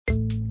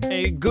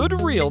A good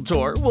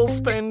realtor will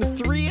spend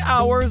 3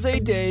 hours a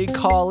day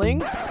calling.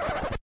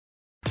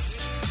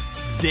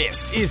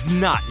 This is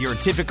not your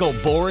typical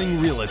boring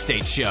real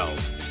estate show.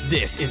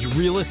 This is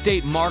real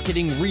estate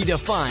marketing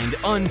redefined,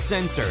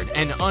 uncensored,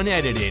 and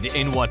unedited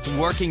in what's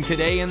working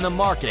today in the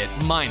market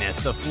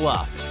minus the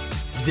fluff.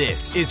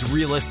 This is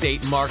Real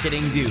Estate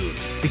Marketing Dude,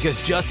 because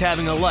just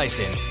having a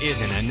license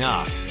isn't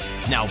enough.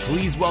 Now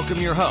please welcome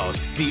your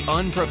host, the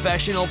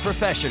unprofessional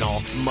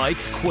professional, Mike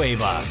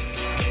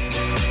Cuevas.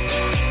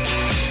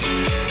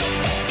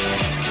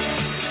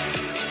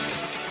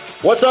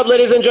 What's up,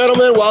 ladies and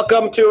gentlemen?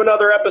 Welcome to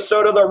another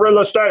episode of the Real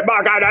Estate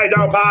Marketing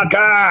Dude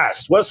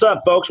podcast. What's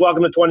up, folks?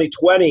 Welcome to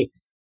 2020.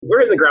 We're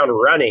hitting the ground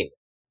running.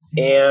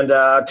 And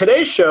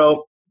today's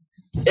show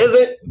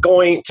isn't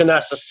going to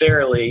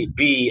necessarily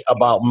be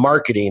about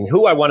marketing.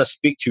 Who I want to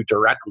speak to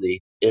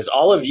directly is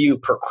all of you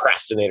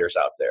procrastinators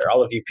out there,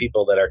 all of you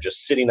people that are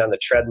just sitting on the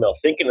treadmill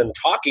thinking and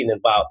talking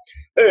about,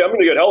 hey, I'm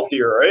going to get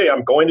healthier, or hey,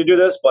 I'm going to do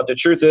this, but the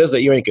truth is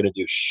that you ain't going to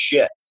do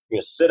shit. You're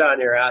going to sit on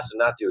your ass and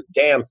not do a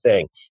damn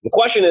thing. The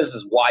question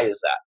is why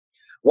is that?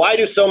 Why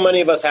do so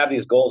many of us have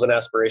these goals and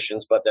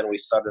aspirations, but then we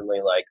suddenly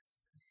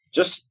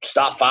just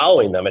stop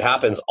following them? It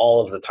happens all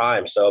of the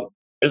time. So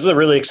this is a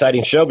really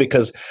exciting show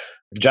because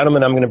the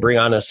gentleman I'm going to bring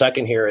on in a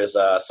second here is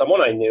someone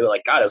I knew,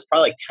 it was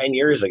probably 10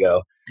 years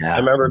ago. Yeah. I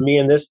remember me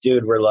and this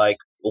dude were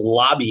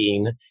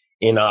lobbying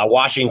in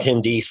Washington,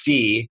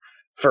 D.C.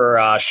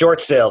 for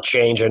short sale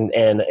change and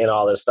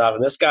all this stuff.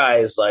 And this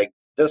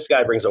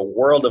guy brings a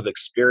world of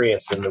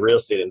experience in the real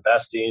estate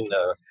investing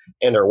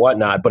or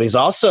whatnot. But he's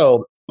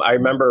also, I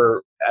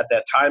remember at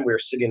that time we were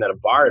sitting at a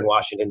bar in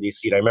Washington,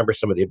 D.C. And I remember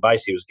some of the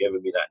advice he was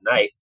giving me that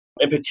night.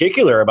 In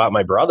particular about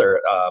my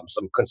brother,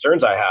 some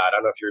concerns I had. I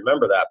don't know if you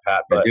remember that,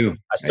 Pat, but I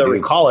still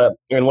recall it.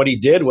 And what he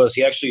did was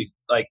he actually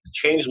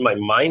changed my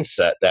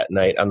mindset that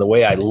night on the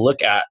way I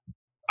look at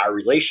our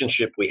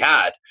relationship we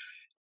had.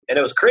 And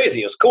it was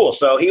crazy. It was cool.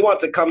 So he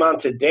wants to come on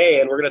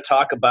today and we're going to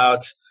talk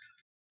about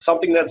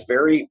something that's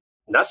very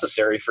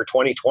necessary for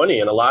 2020.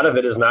 And a lot of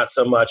it is not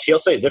so much, he'll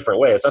say a different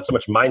way. It's not so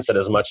much mindset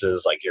as much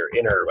as your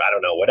inner,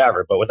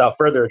 whatever. But without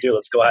further ado,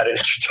 let's go ahead and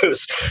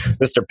introduce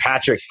Mr.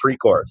 Patrick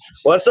Precourt.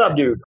 What's up,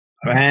 dude?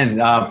 Man,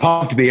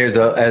 pumped to be here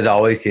as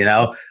always,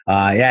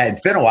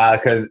 it's been a while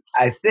because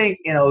I think,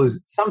 it was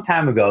some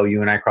time ago you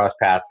and I crossed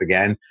paths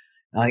again.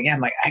 I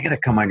got to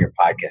come on your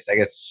podcast. I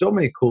got so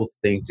many cool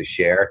things to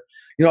share.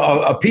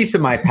 A piece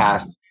of my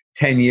past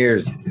 10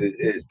 years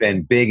has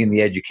been big in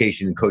the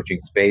education and coaching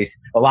space,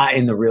 a lot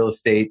in the real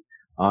estate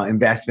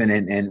investment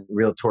and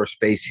realtor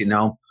space,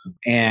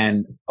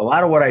 and a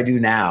lot of what I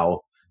do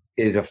now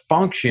is a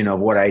function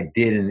of what I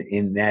did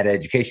in that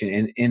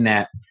education, in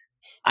that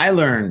I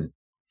learned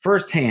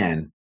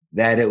firsthand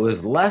that it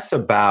was less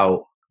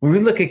about, when we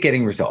look at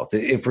getting results,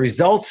 if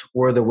results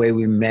were the way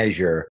we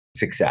measure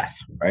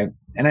success, right?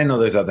 And I know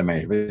there's other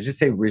measurements, just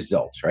say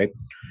results, right?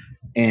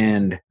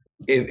 And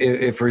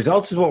if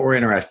results is what we're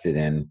interested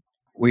in,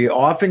 we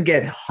often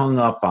get hung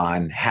up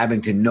on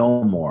having to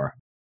know more,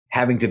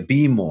 having to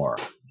be more,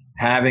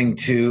 having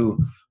to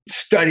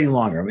study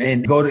longer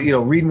and go to,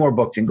 read more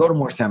books and go to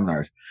more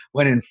seminars.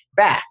 When in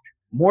fact,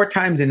 more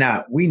times than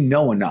not, we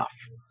know enough.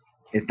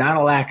 It's not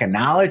a lack of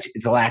knowledge.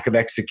 It's a lack of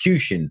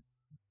execution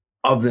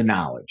of the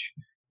knowledge.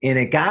 And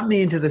it got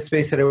me into the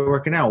space that I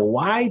work in now.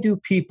 Why do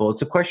people,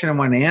 it's a question I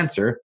want to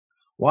answer.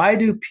 Why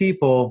do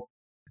people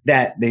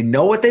that they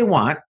know what they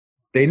want,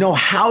 they know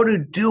how to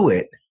do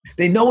it,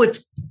 they know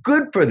it's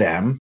good for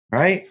them,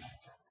 right?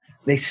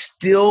 They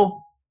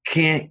still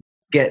can't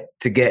get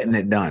to getting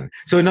it done.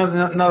 So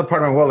another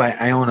part of my world,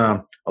 I own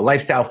a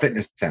lifestyle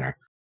fitness center.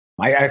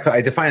 I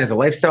define it as a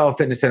lifestyle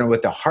fitness center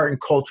with the heart and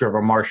culture of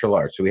a martial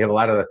arts. So we have a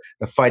lot of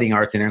the fighting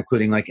arts in there,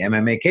 including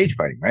MMA cage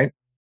fighting, right?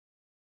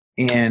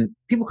 And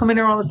people come in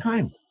there all the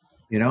time.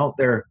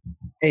 They're,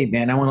 hey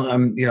man,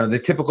 I'm the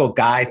typical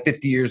guy,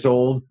 50 years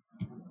old,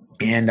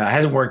 and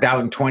hasn't worked out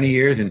in 20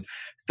 years and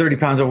 30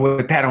 pounds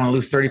overweight. Pat, I want to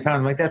lose 30 pounds.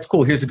 I'm like, that's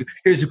cool. Here's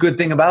a good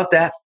thing about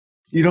that.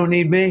 You don't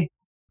need me.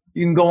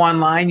 You can go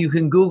online. You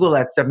can Google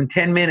that stuff in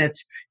 10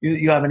 minutes.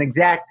 You have an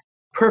exact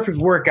perfect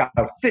workout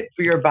fit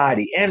for your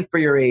body and for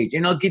your age.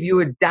 And I'll give you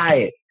a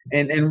diet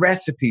and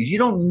recipes. You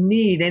don't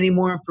need any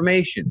more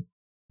information.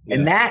 Yeah.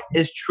 And that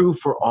is true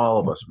for all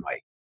of us,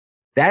 Mike.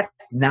 That's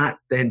not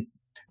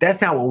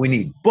what we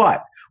need.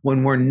 But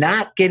when we're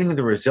not getting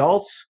the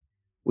results,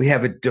 we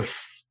have a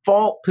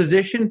default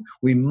position.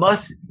 We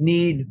must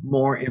need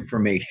more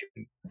information.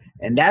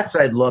 And that's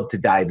what I'd love to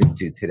dive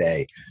into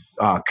today.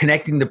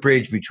 Connecting the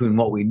bridge between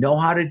what we know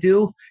how to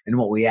do and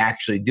what we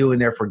actually do,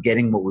 and therefore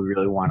getting what we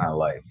really want out of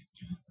life.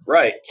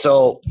 Right.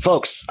 So,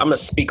 folks, I'm going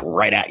to speak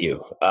right at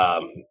you.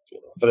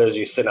 For those of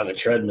you sitting on the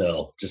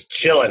treadmill, just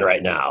chilling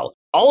right now.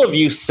 All of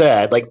you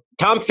said,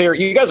 Tom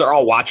Ferry, you guys are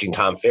all watching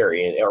Tom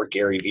Ferry or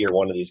Gary Vee or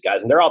one of these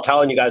guys, and they're all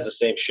telling you guys the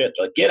same shit.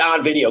 Get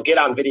on video, get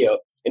on video.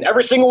 And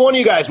every single one of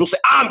you guys will say,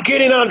 I'm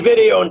getting on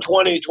video in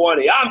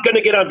 2020. I'm going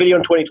to get on video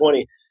in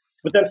 2020.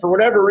 But then for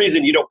whatever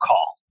reason, you don't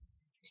call.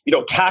 You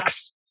don't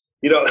text.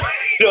 You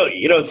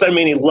don't send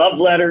me any love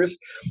letters.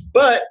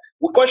 But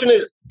the question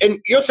is, and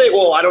you'll say,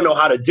 well, I don't know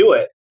how to do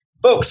it.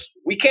 Folks,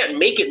 we can't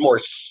make it more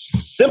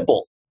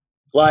simple.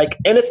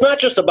 And it's not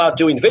just about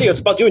doing video, it's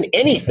about doing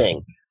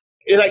anything.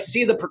 And I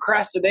see the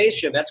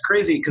procrastination. That's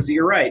crazy because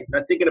you're right.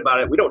 Not thinking about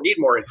it. We don't need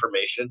more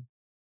information.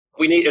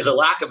 We need is a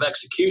lack of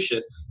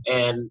execution.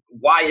 And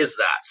why is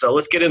that? So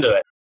let's get into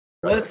it.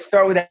 Let's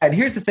start with that.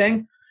 Here's the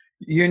thing.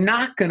 You're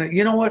not going to,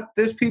 you know what?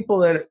 There's people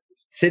that are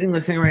sitting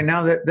listening right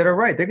now that are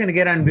right. They're going to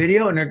get on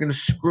video and they're going to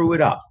screw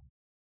it up.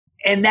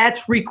 And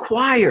that's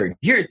required.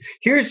 Here's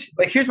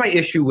my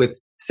issue with,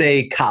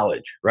 say,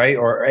 college, right?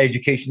 Or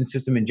education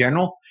system in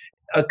general.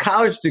 A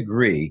college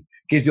degree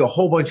gives you a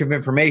whole bunch of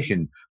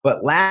information,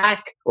 but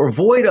lack or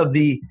void of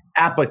the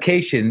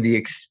application, the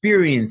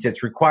experience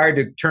that's required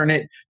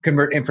to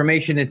convert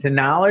information into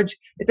knowledge,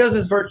 it does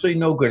us virtually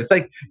no good. It's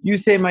like you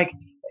say, Mike,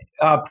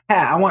 Pat,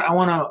 I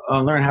want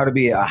to learn how to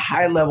be a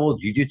high-level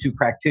jiu-jitsu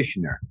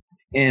practitioner.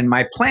 And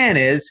my plan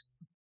is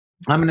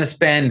I'm going to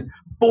spend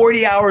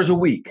 40 hours a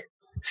week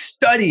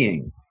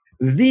studying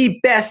the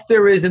best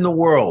there is in the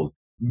world,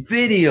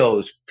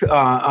 videos,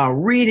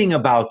 reading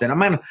about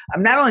them. I'm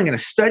not only going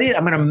to study it,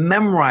 I'm going to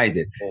memorize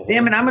it.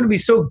 Damn it, I'm going to be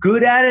so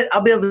good at it,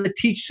 I'll be able to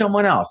teach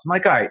someone else. I'm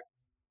like, all right,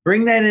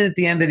 bring that in at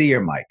the end of the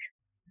year, Mike.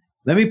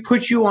 Let me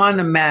put you on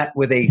the mat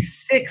with a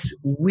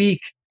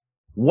 6-week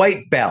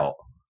white belt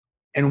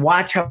and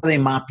watch how they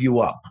mop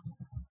you up.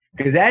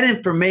 Because that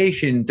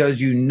information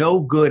does you no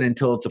good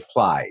until it's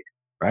applied,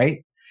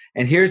 right?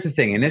 And here's the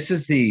thing, and this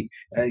is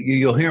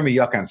you'll hear me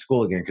yuck on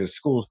school again because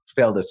school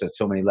failed us at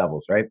so many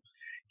levels, right?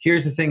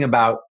 Here's the thing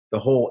about the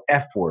whole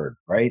F word,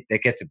 right?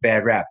 That gets a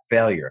bad rap,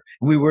 failure.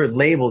 We were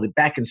labeled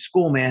back in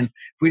school, man.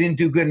 If we didn't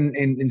do good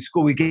in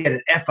school, we get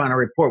an F on our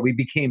report. We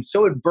became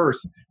so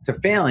adverse to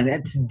failing.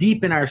 That's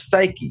deep in our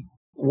psyche.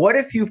 What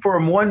if you, for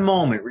one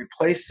moment,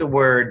 replace the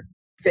word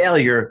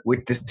failure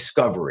with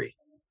discovery,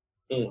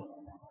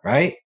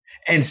 right?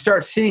 And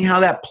start seeing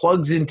how that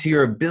plugs into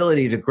your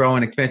ability to grow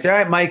and expand. All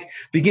right, Mike,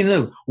 begin to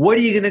look. What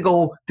are you going to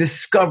go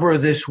discover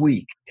this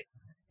week?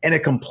 And it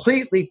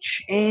completely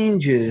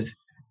changes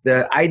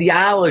the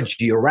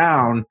ideology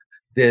around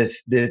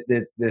this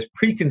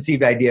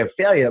preconceived idea of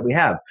failure that we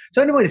have.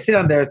 So anybody sit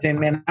on there saying,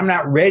 man, I'm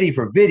not ready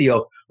for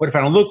video. What if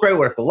I don't look right?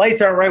 What if the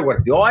lights aren't right? What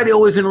if the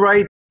audio isn't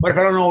right? What if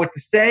I don't know what to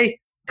say?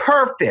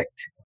 Perfect.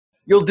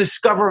 You'll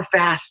discover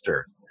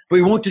faster. But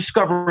you won't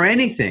discover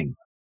anything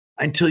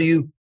until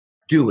you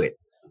do it.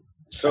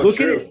 So look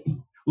true. at it.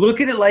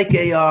 Look at it like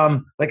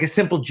a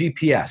simple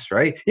GPS,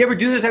 right? You ever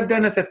do this? I've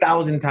done this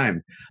 1,000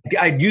 times.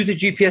 I'd use a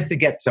GPS to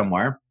get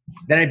somewhere.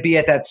 Then I'd be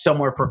at that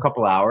somewhere for a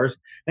couple hours.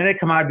 Then I'd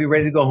come out, I'd be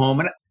ready to go home.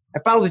 And I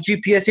follow the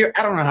GPS here.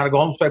 I don't know how to go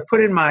home. So I put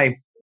in my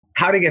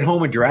how to get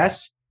home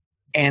address.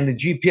 And the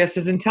GPS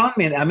isn't telling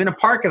me. And I'm in a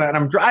parking lot. And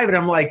I'm driving.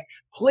 I'm like,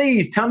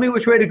 please tell me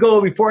which way to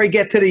go before I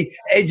get to the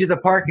edge of the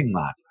parking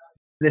lot.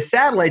 The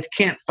satellites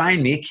can't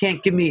find me. It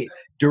can't give me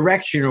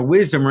direction or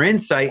wisdom or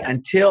insight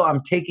until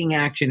I'm taking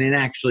action and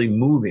actually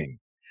moving.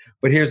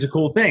 But here's the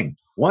cool thing.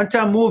 Once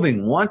I'm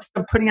moving, once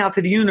I'm putting out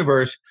to the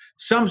universe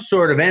some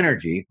sort of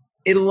energy,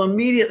 it'll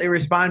immediately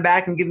respond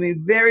back and give me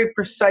very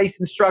precise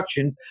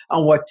instructions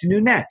on what to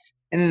do next.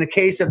 And in the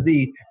case of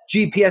the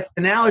GPS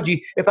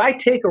analogy, if I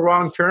take a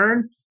wrong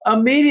turn,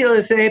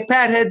 immediately say, hey,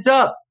 Pat, heads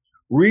up,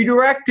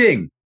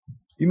 redirecting.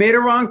 You made a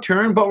wrong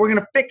turn, but we're going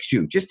to fix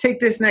you. Just take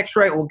this next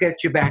right. We'll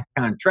get you back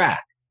on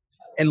track.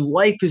 And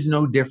life is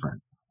no different.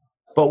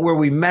 But where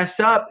we mess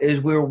up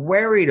is we're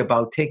worried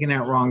about taking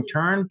that wrong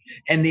turn,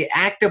 and the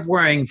act of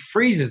worrying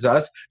freezes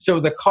us. So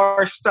the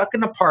car's stuck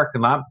in the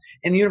parking lot,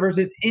 and the universe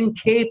is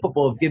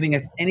incapable of giving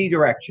us any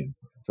direction.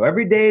 So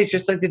every day is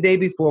just like the day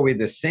before. We have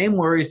the same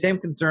worries, same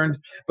concerns,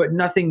 but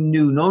nothing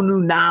new, no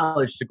new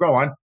knowledge to grow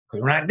on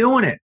because we're not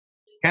doing it.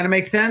 Kind of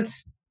makes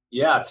sense?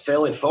 Yeah, it's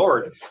failing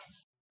forward.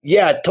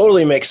 Yeah, it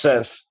totally makes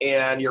sense.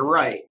 And you're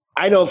right.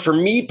 I know for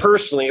me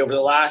personally, over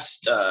the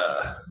last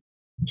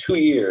 2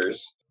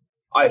 years,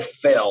 I've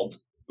failed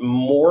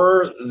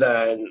more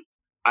than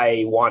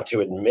I want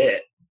to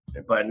admit.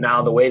 But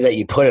now the way that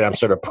you put it, I'm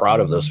sort of proud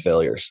of those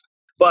failures.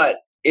 But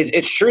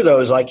it's true, though,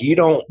 is like you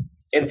don't,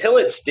 until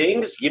it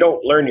stings, you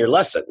don't learn your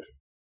lesson.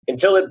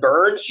 Until it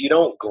burns, you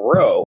don't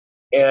grow.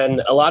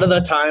 And a lot of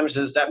the times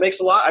is that makes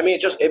a lot, I mean,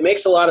 it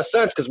makes a lot of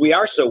sense because we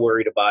are so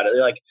worried about it.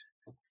 Like,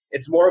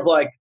 it's more of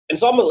like,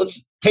 it's almost,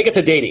 let's take it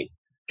to dating.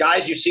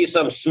 Guys, you see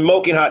some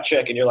smoking hot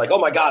chick and you're like, oh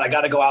my God, I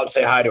got to go out and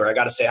say hi to her. I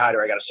got to say hi to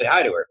her. I got to say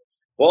hi to her.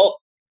 Well,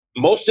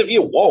 most of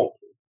you won't.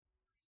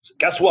 So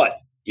guess what?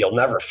 You'll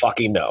never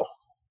fucking know.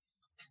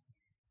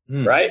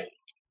 Right?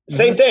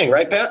 Same thing,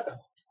 right, Pat?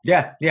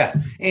 Yeah.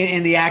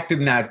 And the act of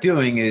not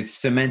doing is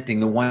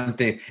cementing the one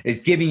thing, is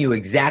giving you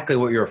exactly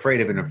what you're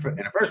afraid of in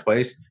the first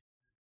place.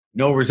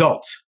 No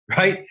results,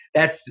 right?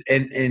 That's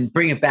and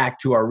bring it back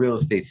to our real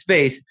estate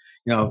space.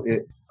 You know,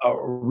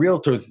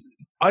 realtors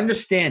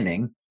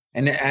understanding,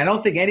 and I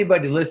don't think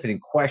anybody listening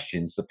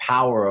questions the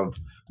power of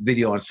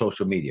video on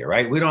social media,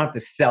 right? We don't have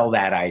to sell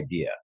that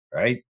idea,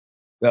 right?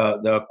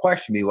 The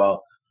question be,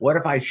 well, what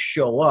if I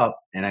show up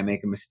and I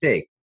make a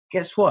mistake?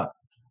 Guess what?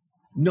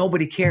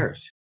 Nobody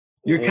cares.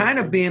 You're kind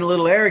of being a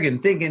little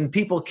arrogant, thinking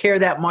people care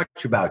that much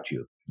about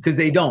you, because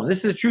they don't. This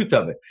is the truth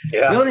of it.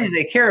 Yeah. The only thing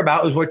they care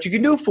about is what you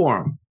can do for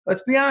them.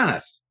 Let's be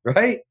honest,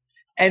 right?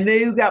 And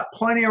they've got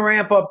plenty of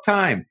ramp up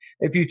time.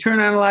 If you turn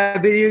on a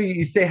live video,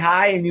 you say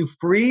hi and you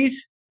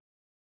freeze,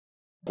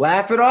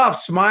 laugh it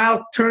off,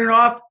 smile, turn it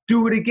off,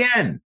 do it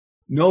again.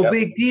 No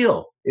big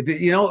deal. If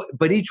it,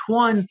 but each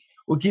one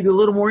will give you a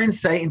little more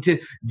insight into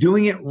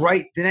doing it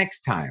right the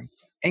next time.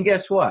 And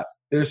guess what?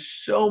 There's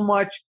so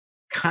much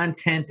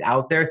content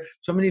out there,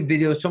 so many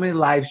videos, so many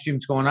live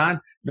streams going on.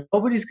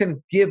 Nobody's going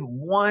to give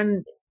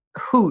one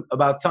hoot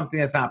about something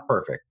that's not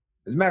perfect.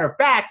 As a matter of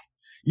fact,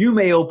 you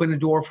may open the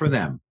door for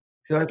them.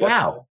 So like,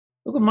 wow,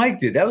 look what Mike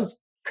did. That was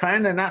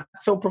kind of not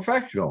so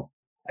professional.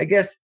 I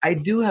guess I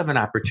do have an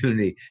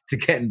opportunity to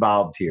get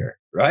involved here,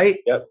 right?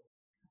 Yep.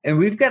 And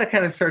we've got to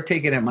kind of start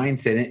taking that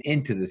mindset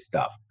into this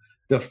stuff.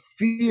 The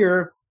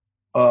fear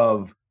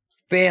of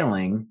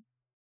failing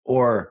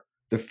or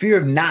the fear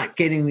of not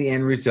getting the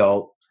end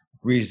result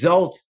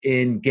results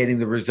in getting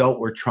the result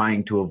we're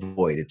trying to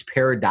avoid. It's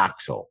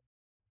paradoxical.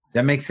 Does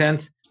that make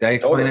sense? Did I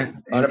explain it?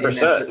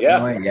 100%.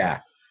 Yeah. Yeah.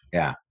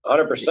 Yeah.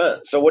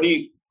 100%. So what do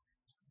you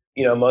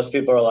most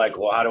people are like,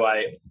 well, how do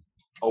I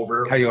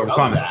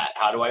overcome that?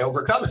 How do I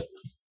overcome it?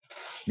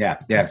 Yeah.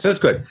 Yeah. So that's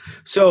good.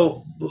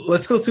 So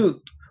let's go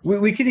through.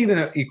 We can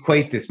even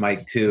equate this,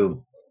 Mike,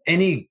 to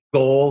any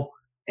goal,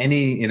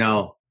 any,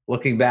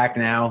 looking back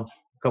now,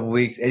 a couple of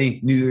weeks, any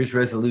New Year's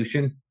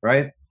resolution,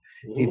 right?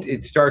 Mm-hmm.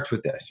 It starts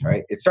with this,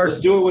 right? It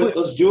starts.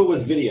 Let's do it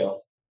with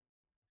video.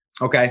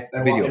 Okay.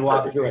 And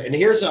walk through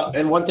it.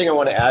 And one thing I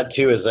want to add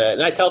too is that,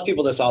 and I tell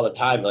people this all the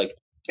time, like,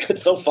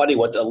 it's so funny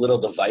what a little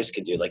device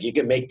can do. Like, you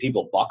can make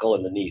people buckle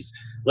in the knees,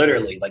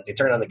 literally. Like, they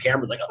turn on the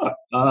camera, like,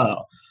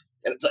 oh.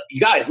 And it's like, you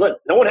guys, look,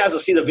 no one has to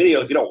see the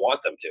video if you don't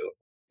want them to.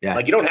 Yeah.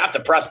 Like, you don't have to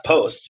press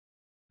post.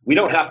 We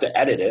don't have to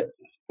edit it.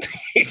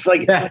 It's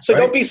like, so right.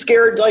 Don't be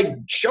scared, like,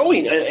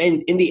 showing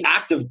and in the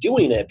act of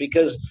doing it,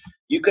 because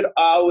you could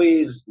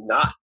always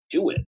not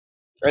do it.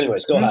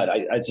 Anyways, go ahead.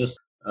 I just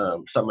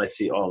something I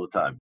see all the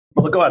time.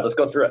 But go ahead. Let's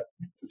go through it.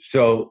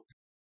 So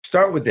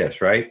start with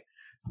this, right?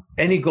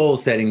 Any goal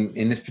setting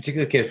in this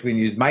particular case, we can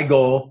use my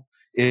goal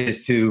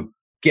is to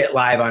get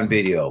live on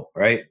video,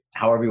 right?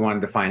 However you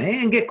want to define it,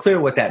 and get clear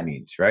what that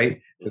means,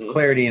 right? Because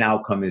clarity and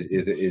outcome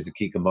is a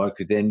key component,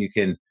 because then you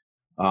can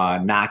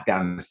knock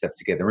down the steps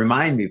together.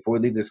 Remind me before we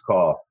leave this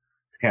call,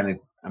 I'm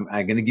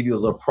going to give you a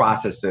little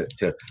process to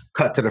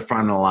cut to the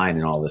front of the line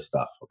and all this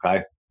stuff,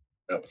 okay?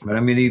 Yep. But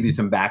I'm going to give you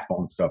some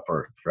backbone stuff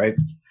first, right?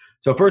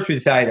 So first we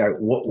decide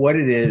what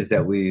it is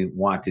that we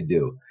want to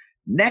do.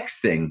 Next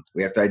thing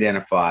we have to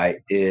identify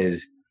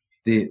is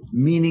the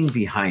meaning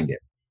behind it.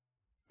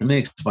 Let me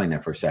explain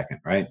that for a second,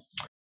 right?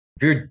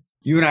 If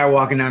you and I are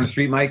walking down the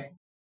street, Mike,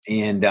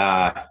 and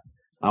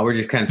we're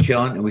just kind of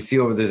chilling, and we see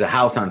there's a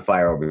house on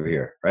fire over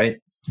here, right?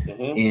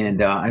 Mm-hmm.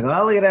 And I go,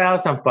 oh, look at that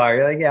house on fire.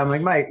 You're like, yeah. I'm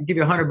like, Mike, I'll give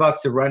you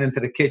 $100 to run into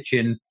the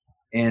kitchen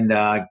and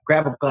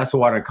grab a glass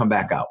of water and come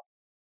back out.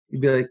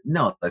 You'd be like,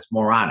 no, that's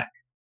moronic,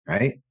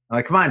 right? I'm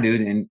like, come on,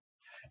 dude. And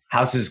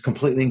house is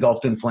completely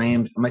engulfed in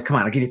flames. I'm like, come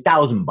on, I'll give you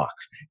 $1,000,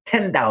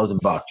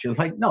 $10,000. You're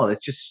like, no,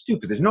 that's just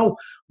stupid. There's no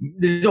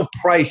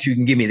price you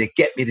can give me to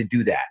get me to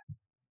do that,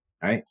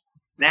 right?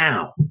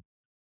 Now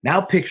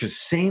picture the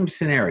same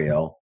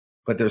scenario,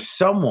 but there's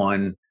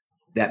someone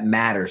that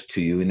matters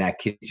to you in that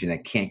kitchen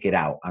that can't get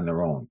out on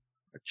their own.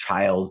 A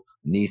child,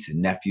 niece, a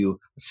nephew,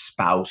 a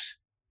spouse,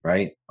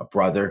 right? A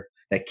brother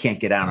that can't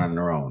get out on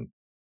their own.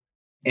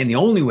 And the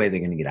only way they're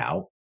going to get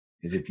out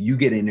is if you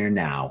get in there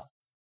now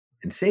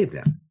and save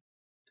them.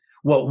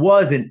 What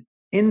was an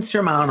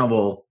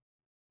insurmountable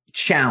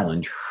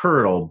challenge,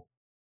 hurdle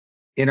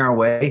in our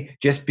way,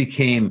 just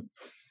became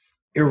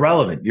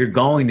irrelevant. You're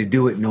going to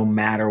do it no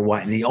matter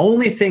what. And the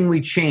only thing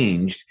we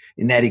changed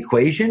in that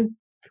equation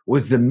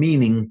was the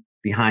meaning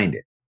behind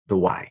it, the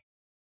why.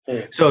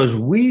 So as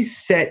we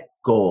set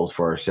goals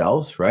for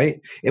ourselves,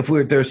 right? If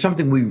there's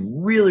something we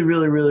really,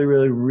 really, really,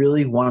 really,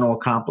 really want to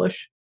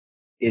accomplish,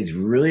 it's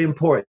really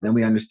important that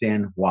we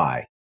understand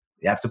why.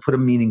 You have to put a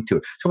meaning to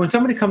it. So when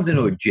somebody comes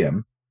into a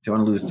gym, they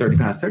want to lose 30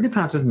 pounds. 30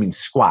 pounds doesn't mean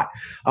squat.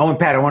 I want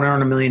to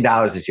earn $1 million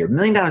this year. $1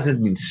 million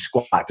doesn't mean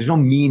squat. There's no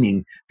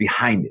meaning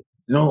behind it.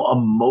 There's no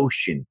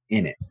emotion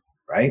in it,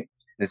 right?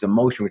 There's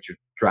emotion which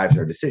drives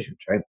our decisions,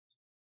 right?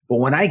 But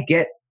when I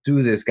get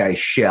through this guy's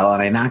shell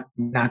and I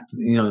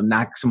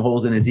knock some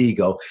holes in his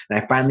ego, and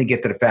I finally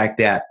get to the fact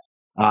that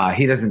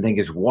he doesn't think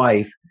his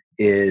wife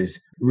is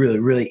really,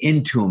 really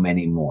into him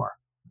anymore,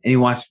 and he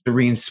wants to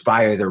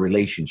re-inspire their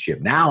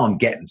relationship. Now I'm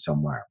getting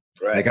somewhere.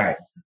 Right. Like, all right,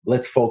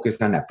 let's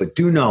focus on that. But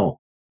do know,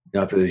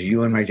 if it was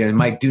you and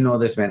Mike, do know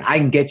this, man. I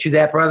can get you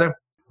that, brother.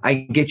 I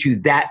can get you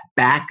that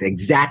back,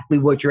 exactly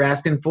what you're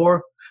asking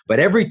for. But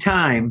every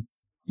time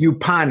you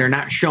ponder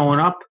not showing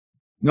up,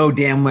 know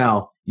damn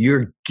well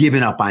you're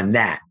giving up on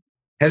that.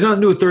 Has nothing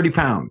to do with 30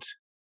 pounds.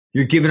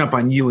 You're giving up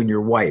on you and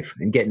your wife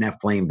and getting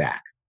that flame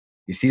back.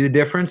 You see the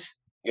difference?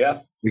 Yeah.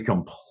 We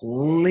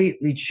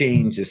completely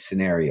change the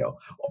scenario.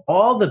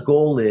 All the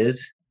goal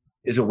is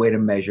a way to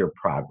measure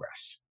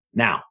progress.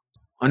 Now,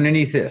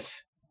 underneath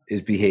this,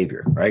 is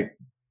behavior, right?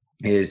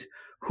 Is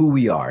who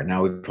we are.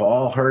 Now, we've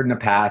all heard in the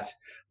past,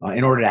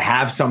 in order to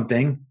have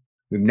something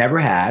we've never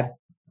had,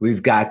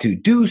 we've got to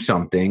do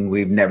something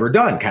we've never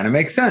done. Kind of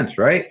makes sense,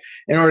 right?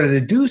 In order to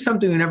do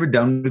something we've never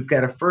done, we've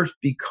got to first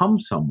become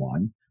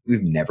someone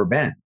we've never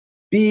been.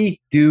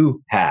 Be,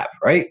 do, have,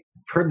 right?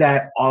 Heard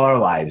that all our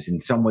lives in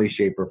some way,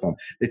 shape, or form.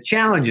 The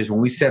challenge is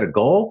when we set a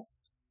goal,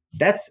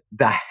 that's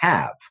the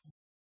have.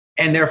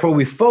 And therefore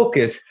we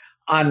focus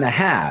on the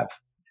have.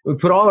 We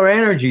put all our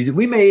energies,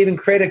 we may even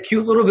create a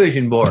cute little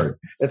vision board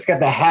that's got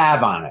the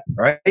have on it,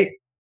 right?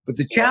 But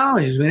the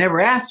challenge is we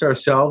never asked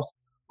ourselves,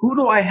 who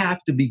do I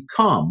have to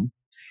become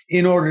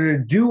in order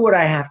to do what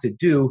I have to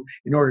do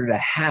in order to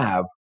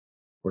have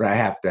what I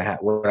have to have,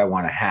 what I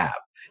want to have?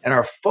 And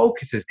our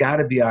focus has got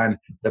to be on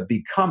the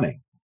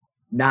becoming,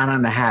 not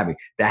on the having.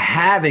 The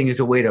having is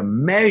a way to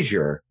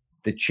measure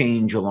the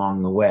change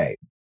along the way.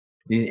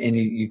 And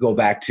you go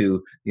back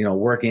to,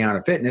 working on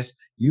a fitness,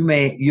 you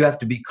have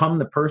to become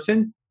the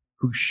person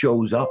who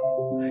shows up.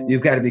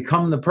 You've got to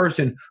become the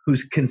person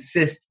who's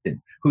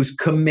consistent, who's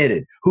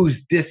committed,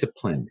 who's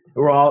disciplined.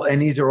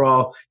 These are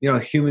all,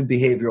 human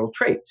behavioral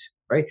traits,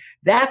 right?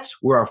 That's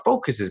where our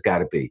focus has got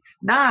to be,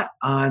 not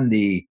on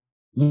the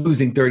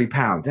losing 30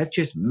 pounds. That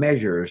just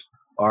measures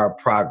our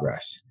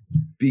progress.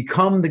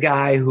 Become the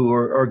guy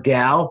or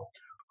gal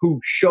who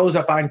shows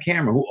up on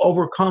camera, who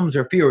overcomes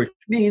their fear, which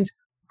means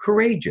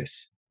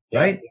courageous,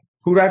 right?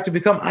 Who do I have to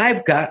become?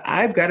 I've got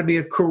to be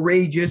a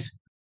courageous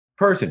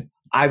person.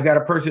 I've got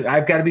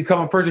to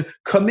become a person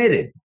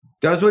committed,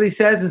 does what he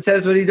says and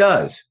says what he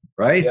does,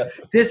 right?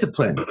 Yep.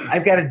 Disciplined.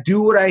 I've got to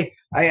do what I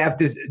have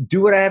to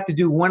do what I have to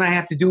do when I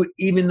have to do it,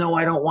 even though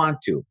I don't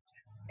want to.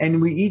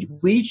 And we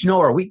each know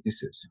our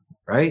weaknesses,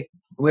 right?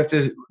 We have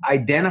to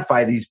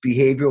identify these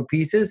behavioral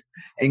pieces,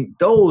 and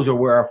those are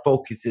where our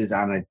focus is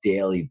on a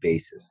daily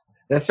basis.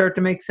 Does that start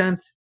to make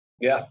sense?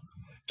 Yeah,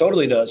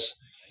 totally does.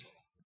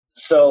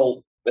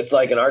 So it's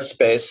like in our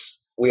space,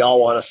 we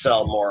all want to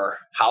sell more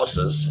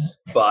houses,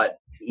 but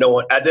no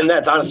one, and then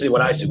that's honestly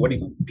what I see.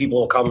 People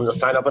will come to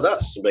sign up with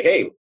us? Like,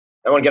 hey,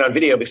 I want to get on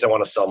video because I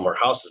want to sell more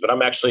houses. But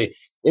I'm actually,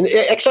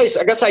 I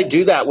guess I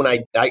do that when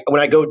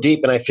I go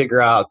deep and I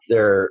figure out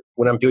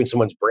when I'm doing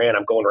someone's brand,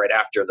 I'm going right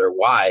after their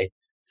why.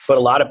 But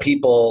a lot of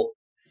people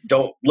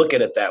don't look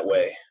at it that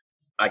way.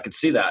 I could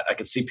see that. I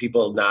could see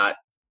people not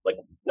like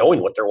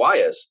knowing what their why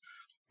is.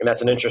 And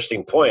that's an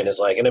interesting point. Is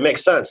like, and it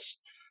makes sense.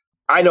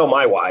 I know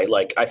my why.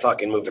 Like, I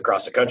fucking moved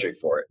across the country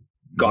for it.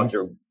 Gone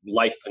through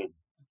life and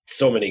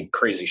so many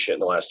crazy shit in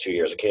the last 2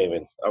 years.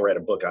 I read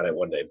a book on it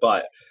one day,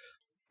 but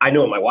I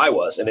knew what my why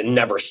was, and it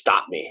never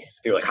stopped me.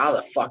 People are like, how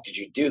the fuck did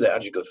you do that? How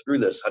did you go through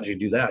this? How did you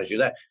do that? How did you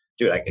do that?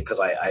 Dude, because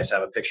I just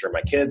have a picture of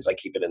my kids. I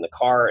keep it in the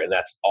car, and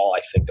that's all I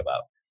think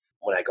about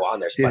when I go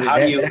on there. But how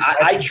do you,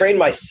 I train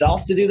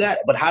myself to do that,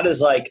 but how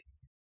does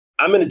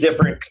I'm in a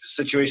different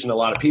situation than a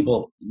lot of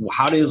people.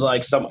 How does how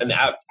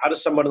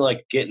does someone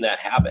get in that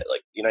habit?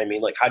 You know what I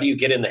mean? How do you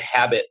get in the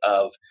habit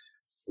of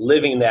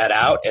living that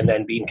out and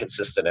then being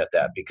consistent at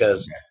that?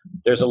 Because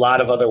there's a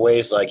lot of other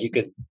ways, you're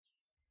going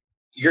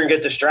to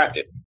get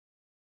distracted.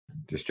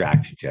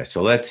 Distraction, yes.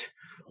 So let's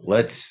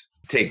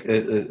take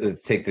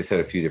this at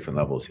a few different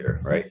levels here,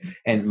 right?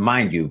 And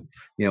mind you,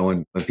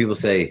 when people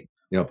say,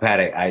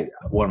 Pat,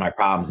 one of my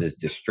problems is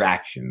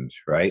distractions,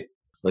 right?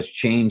 Let's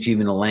change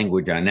even the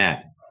language on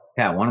that.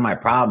 Pat, one of my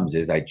problems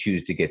is I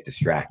choose to get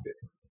distracted.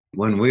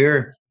 When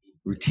we're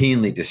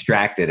routinely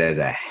distracted as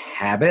a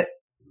habit,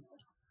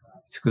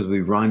 it's because we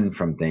run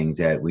from things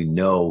that we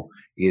know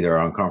either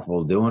are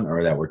uncomfortable doing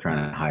or that we're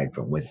trying to hide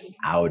from,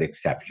 without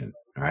exception.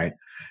 All right.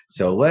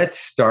 So let's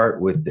start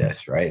with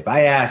this, right? If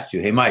I asked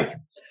you, hey, Mike,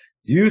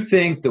 do you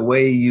think the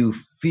way you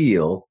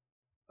feel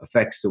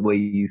affects the way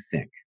you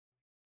think?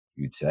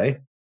 You'd say,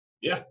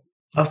 yeah,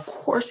 of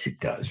course it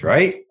does,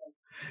 right?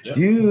 Yeah.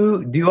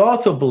 Do you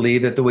also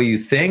believe that the way you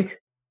think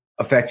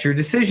affects your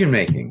decision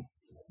making?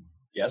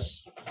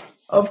 Yes.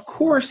 Of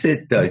course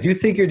it does. Do you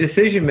think your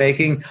decision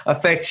making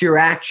affects your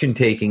action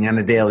taking on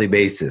a daily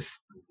basis?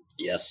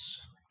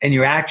 Yes. And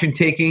your action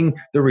taking,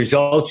 the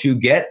results you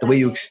get, the way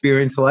you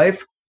experience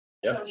life?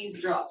 Yep.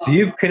 So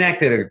you've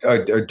connected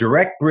a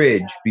direct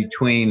bridge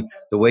between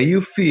the way you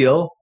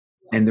feel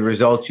and the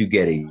results you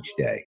get each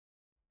day.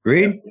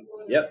 Agreed?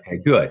 Yep. Okay,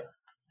 good.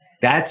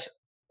 That's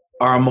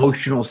our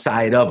emotional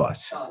side of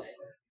us.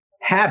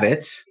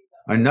 Habits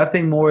are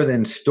nothing more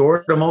than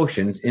stored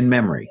emotions in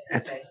memory.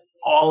 That's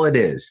all it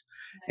is.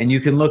 And you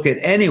can look at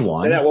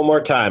anyone. Say that one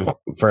more time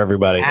for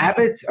everybody.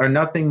 Habits are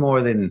nothing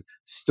more than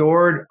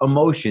stored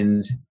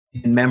emotions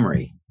in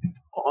memory. That's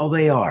all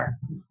they are.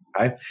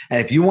 Right?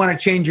 And if you want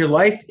to change your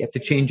life, you have to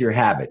change your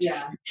habits.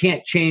 Yeah. You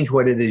can't change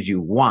what it is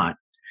you want.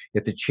 You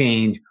have to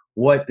change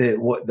what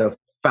the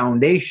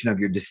foundation of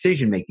your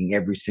decision making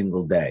every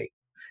single day.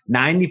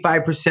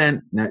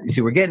 95%, now, you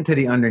see, we're getting to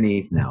the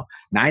underneath now.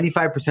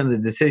 95% of the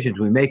decisions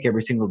we make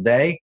every single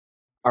day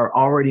are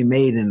already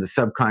made in the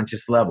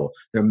subconscious level.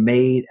 They're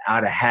made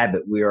out of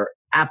habit. We are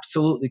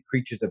absolutely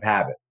creatures of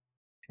habit.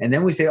 And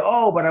then we say,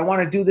 oh, but I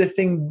want to do this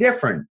thing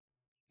different.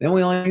 Then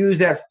we only use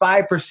that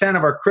 5%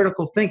 of our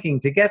critical thinking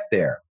to get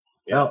there.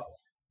 Yeah. Well,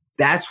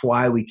 that's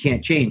why we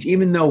can't change.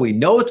 Even though we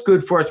know it's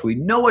good for us, we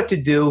know what to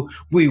do,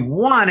 we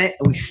want it,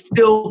 and we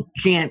still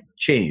can't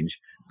change.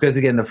 Because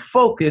again, the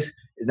focus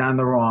is on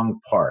the wrong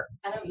part.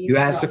 You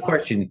asked the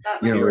question,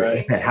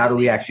 right. how do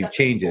we actually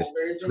change this?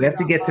 So we have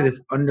to get to this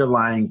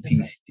underlying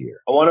piece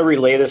here. I want to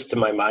relay this to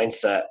my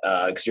mindset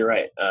because you're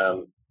right.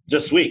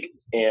 This week,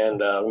 and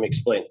let me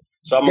explain.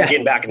 So I'm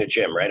getting back in the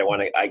gym, right?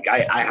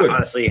 I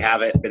honestly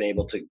haven't been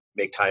able to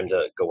make time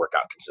to go work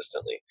out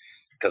consistently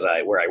because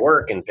where I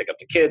work and pick up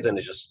the kids, and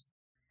it's just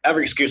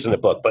every excuse in the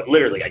book. But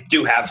literally, I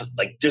do have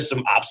just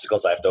some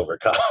obstacles I have to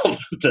overcome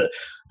to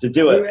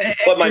do it.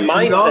 But my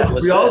mindset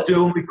was we all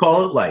do, and we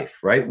call it life,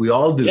 right? We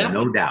all do,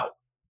 no doubt.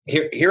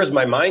 Here's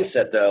my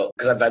mindset though,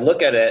 because if I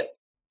look at it,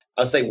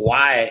 I'll say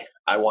why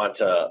I want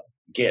to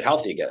get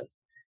healthy again.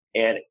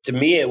 And to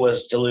me, it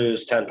was to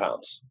lose 10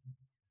 pounds.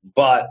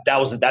 But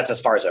that's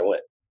as far as I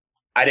went.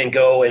 I didn't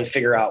go and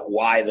figure out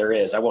why there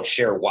is. I won't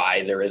share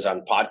why there is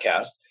on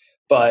podcast,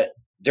 but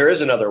there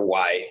is another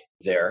why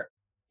there.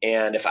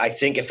 And if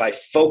I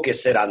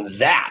focus it on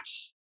that,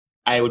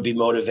 I would be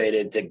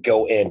motivated to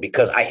go in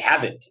because I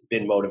haven't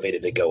been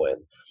motivated to go in.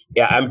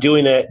 Yeah, I'm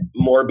doing it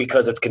more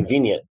because it's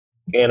convenient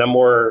and I'm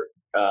more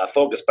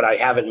focused, but I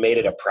haven't made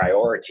it a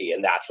priority,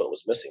 and that's what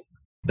was missing.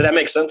 Did that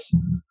make sense?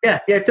 Yeah,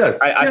 it does.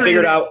 I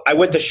figured out, I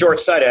went to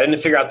short-sighted. I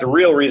didn't figure out the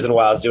real reason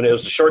why I was doing it. It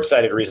was the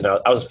short-sighted reason.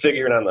 I was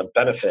figuring on the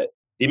benefit,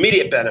 the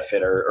immediate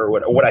benefit, or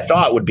what I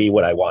thought would be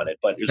what I wanted,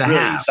 but it was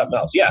really something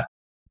else. Yeah.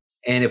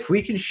 And if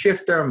we can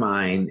shift our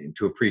mind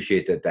to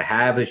appreciate that the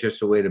habit is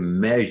just a way to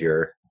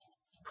measure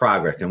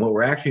progress. And what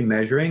we're actually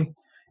measuring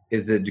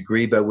is the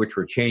degree by which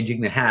we're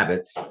changing the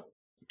habits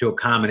to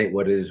accommodate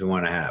what it is we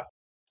want to have.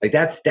 Like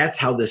that's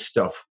how this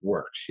stuff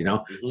works,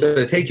 Mm-hmm. So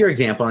to take your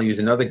example, I'll use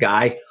another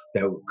guy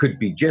that could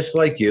be just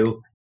like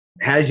you,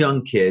 has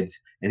young kids,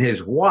 and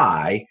his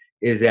why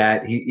is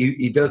that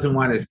he doesn't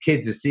want his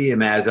kids to see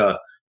him as a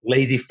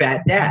lazy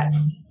fat dad.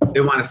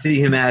 They want to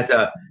see him as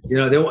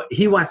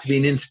he wants to be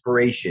an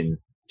inspiration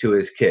to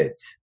his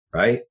kids,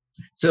 right?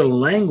 So the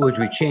language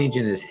we change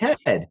in his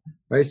head,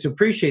 right, is to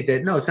appreciate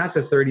that, no, it's not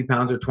the 30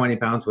 pounds or 20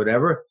 pounds,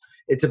 whatever.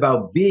 It's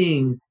about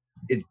being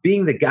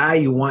the guy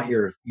you want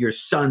your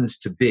sons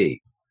to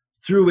be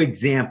through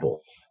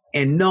example.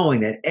 And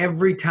knowing that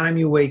every time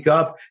you wake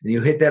up and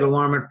you hit that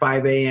alarm at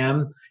 5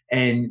 a.m.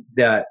 and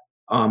the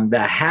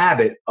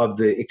habit of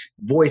the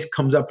voice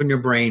comes up in your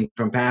brain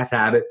from past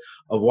habit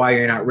of why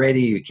you're not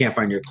ready, you can't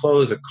find your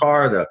clothes, a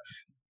car,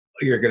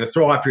 you're going to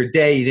throw off your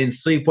day, you didn't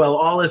sleep well,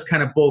 all this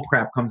kind of bull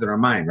crap comes in our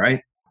mind,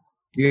 right?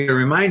 You're going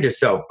to remind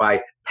yourself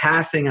by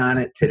passing on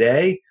it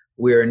today,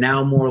 we are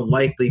now more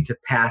likely to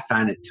pass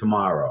on it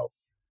tomorrow.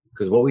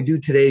 Because what we do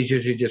today is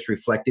usually just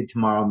reflected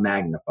tomorrow,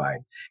 magnified.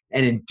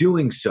 And in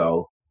doing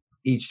so,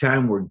 each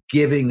time we're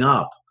giving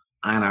up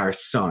on our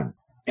son.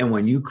 And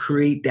when you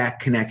create that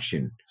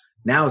connection,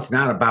 now it's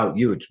not about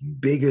you, it's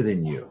bigger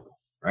than you,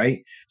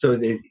 right? So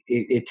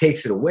it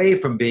takes it away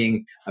from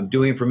being, I'm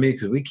doing it for me,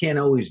 because we can't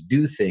always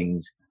do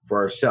things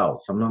for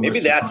ourselves. Maybe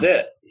that's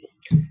it.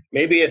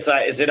 Maybe is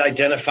it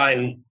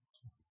identifying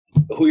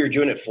who you're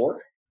doing it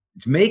for?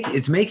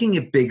 It's making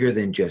it bigger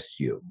than just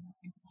you,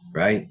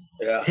 right?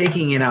 Yeah.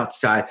 Taking it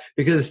outside.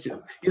 Because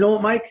you know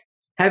what, Mike?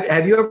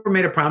 Have you ever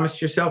made a promise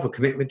to yourself, a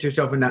commitment to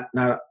yourself, and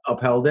not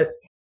upheld it?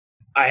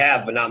 I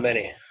have, but not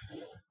many.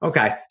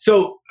 Okay.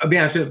 So I'll be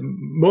honest with you,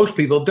 most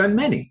people have done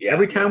many. Yeah.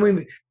 Every time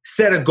we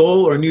set a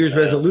goal or New Year's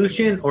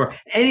resolution or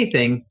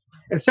anything,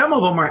 and some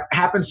of them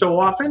happen so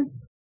often,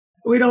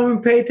 we don't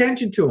even pay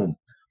attention to them.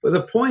 But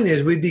the point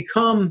is we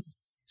become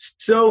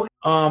so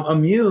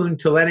immune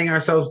to letting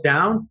ourselves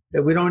down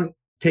that we don't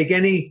take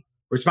any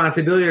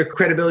responsibility or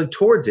credibility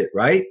towards it,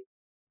 right?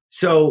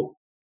 So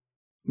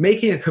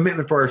making a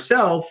commitment for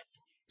ourselves,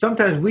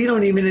 sometimes we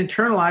don't even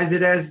internalize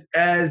it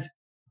as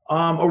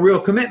a real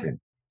commitment.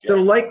 So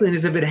the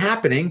likeliness of it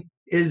happening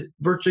is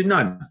virtually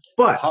none.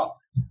 But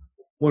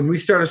when we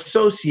start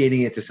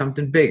associating it to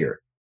something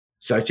bigger,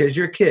 such as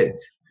your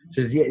kids,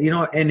 says,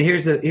 and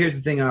here's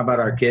the thing about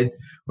our kids: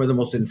 we're the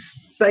most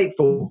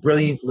insightful,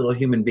 brilliant little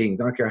human beings.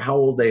 I don't care how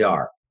old they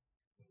are.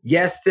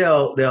 Yes,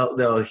 they'll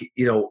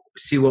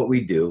see what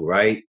we do,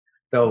 right?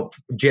 They'll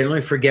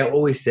generally forget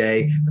what we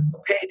say,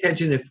 pay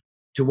attention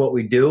to what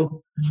we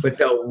do, but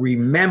they'll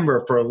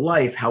remember for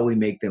life how we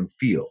make them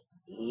feel.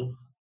 Mm-hmm.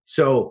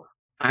 So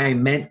I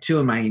meant to,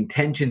 and my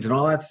intentions and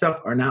all that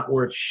stuff are not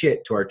worth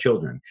shit to our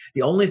children.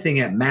 The only thing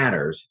that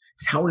matters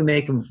is how we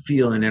make them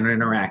feel in our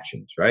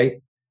interactions,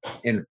 right?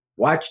 And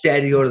watch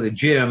daddy go to the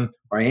gym,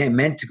 or I ain't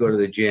meant to go to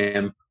the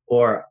gym,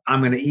 or I'm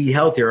going to eat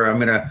healthier, or I'm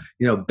going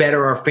to,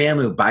 better our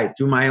family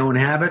through my own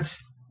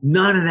habits.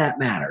 None of that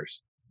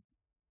matters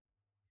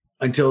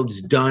until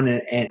it's done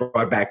and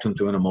brought back to them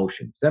through an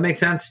emotion. Does that make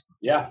sense?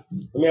 Yeah.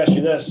 Let me ask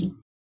you this.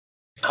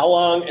 How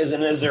long is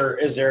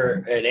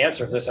there an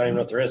answer for this? I don't even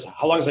know if there is.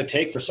 How long does it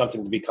take for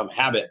something to become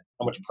habit?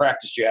 How much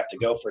practice do you have to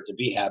go for it to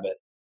be habit?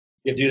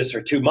 You have to do this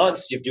for 2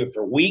 months. Do you have to do it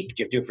for a week?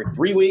 Do you have to do it for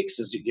 3 weeks?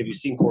 Have you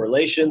seen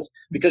correlations?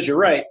 Because you're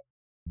right.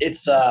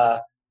 It's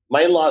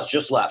My in-laws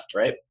just left,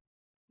 right?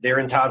 They're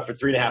in town for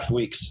 3.5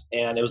 weeks.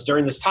 And it was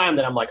during this time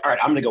that I'm like, all right,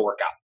 I'm going to go work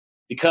out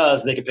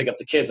because they can pick up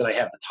the kids and I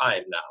have the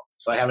time now.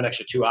 So I have an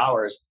extra 2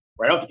 hours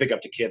where I don't have to pick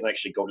up the kids. I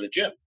actually go to the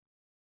gym.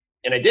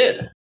 And I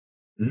did.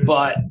 Mm-hmm.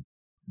 But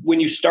when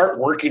you start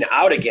working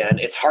out again,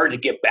 it's hard to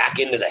get back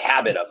into the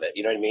habit of it.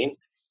 You know what I mean?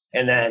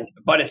 And then,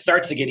 but it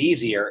starts to get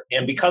easier.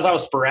 And because I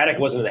was sporadic,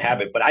 it wasn't in the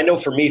habit. But I know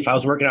for me, if I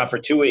was working out for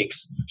 2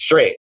 weeks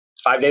straight,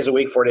 5 days a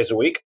week, 4 days a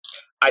week,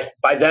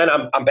 by then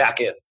I'm back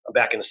in. I'm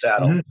back in the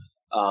saddle.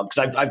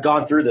 Because I've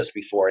gone through this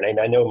before and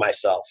I know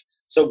myself.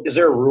 So is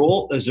there a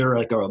rule? Is there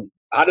like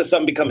how does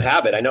something become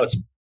habit? I know it's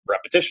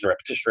repetition, but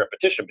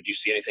do you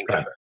see anything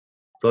different?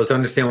 So let's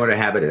understand what a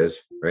habit is,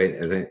 right?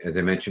 As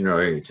I mentioned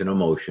earlier, it's an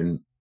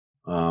emotion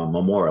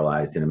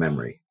memorialized in a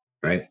memory,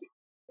 right?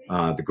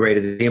 The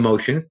greater the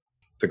emotion,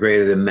 the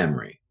greater the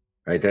memory,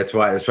 right? That's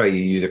why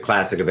you use a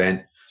classic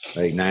event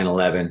like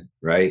 9/11,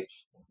 right?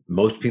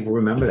 Most people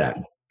remember that.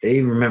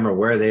 They remember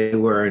where they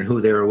were and who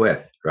they were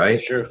with,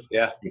 right? Sure,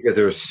 yeah. Because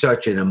there was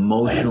such an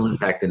emotional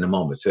impact in the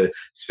moment. So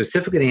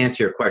specifically to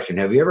answer your question,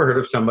 have you ever heard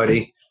of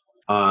somebody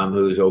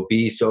who's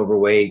obese,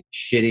 overweight,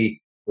 shitty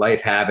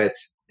life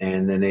habits,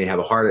 and then they have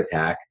a heart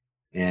attack,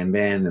 and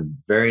man, the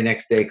very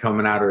next day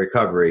coming out of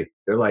recovery,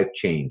 their life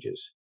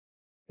changes.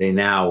 They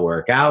now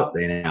work out,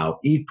 they now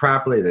eat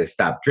properly, they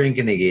stop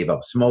drinking, they gave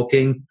up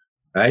smoking,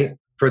 right?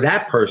 For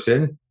that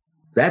person,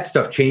 that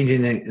stuff changed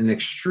in an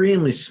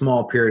extremely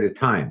small period of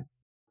time.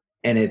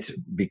 And it's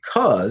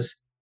because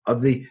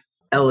of the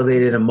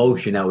elevated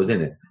emotion that was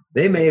in it.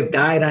 They may have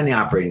died on the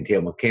operating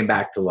table, came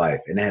back to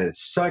life, and had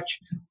such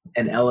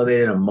an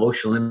elevated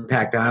emotional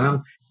impact on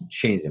them,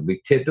 changed them.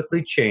 We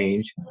typically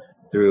change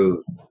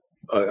through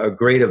a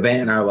great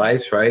event in our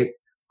lives, right?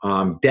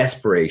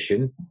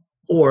 Desperation,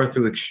 or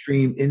through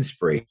extreme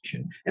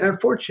inspiration. And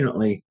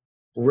unfortunately,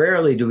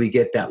 rarely do we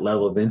get that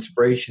level of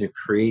inspiration to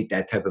create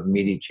that type of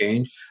immediate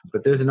change.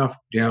 But there's enough,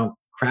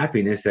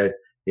 crappiness that,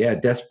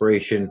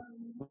 desperation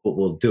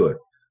will do it.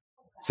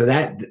 So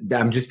that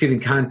I'm just giving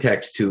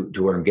context to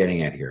what I'm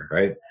getting at here,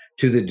 right?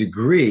 To the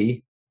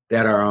degree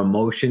that our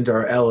emotions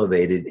are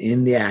elevated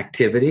in the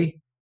activity,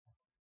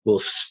 will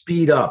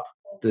speed up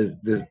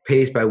the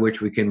pace by which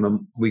we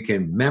can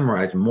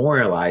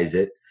memorialize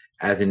it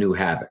as a new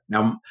habit.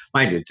 Now,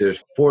 mind you,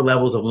 there's 4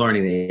 levels of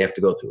learning that you have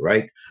to go through,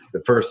 right?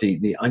 The first,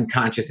 the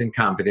unconscious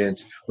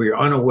incompetence, where you're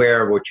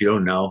unaware of what you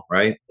don't know,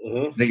 right?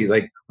 Mm-hmm.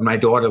 Like when my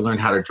daughter learned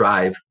how to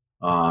drive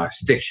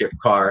stick shift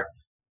car,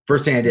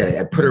 first thing I did,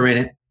 I put her in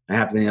it. I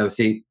happened in the other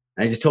seat.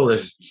 And I just told her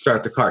to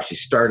start the car. She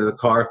started the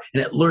car,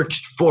 and it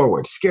lurched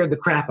forward, scared the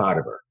crap out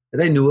of her. As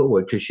I knew it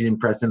would, because she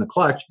didn't press in the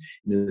clutch,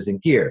 and it was in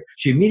gear.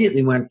 She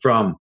immediately went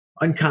from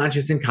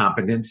unconscious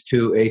incompetence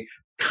to a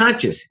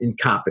conscious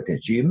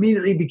incompetence. She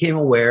immediately became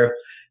aware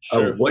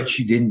of what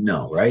she didn't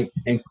know, right?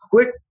 And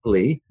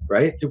quickly,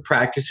 right, through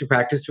practice,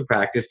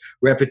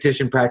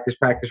 repetition,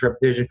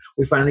 repetition,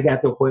 we finally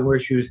got to a point where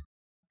she was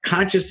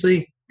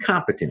consciously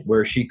competent,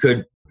 where she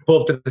could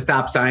pull up to the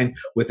stop sign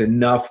with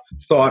enough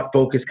thought,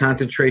 focus,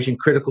 concentration,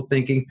 critical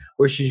thinking,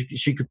 where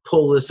she could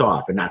pull this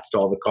off and not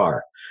stall the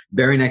car.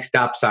 Very next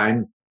stop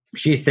sign,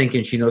 she's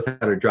thinking she knows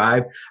how to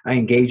drive. I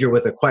engage her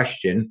with a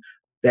question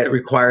that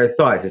required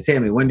thought. I said,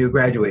 Sammy, when do you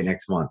graduate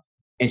next month?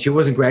 And she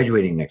wasn't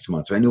graduating next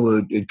month, so I knew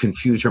it would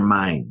confuse her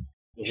mind.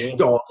 She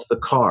stalls the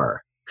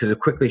car because it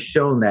quickly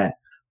shown that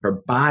her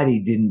body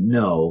didn't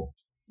know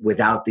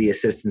without the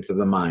assistance of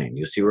the mind.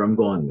 You'll see where I'm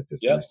going with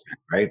this,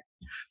 right?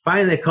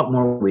 Finally, a couple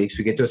more weeks,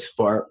 we get to a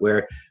spot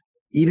where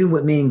even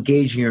with me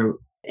engaging her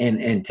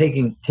and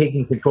taking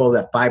control of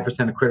that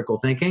 5% of critical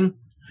thinking,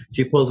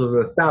 she pulled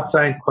over the stop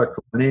sign, clutch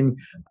went in,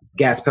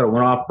 gas pedal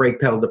went off, brake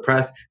pedal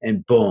depressed,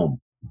 and boom,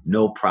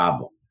 no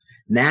problem.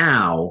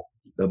 Now,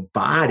 the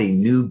body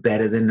knew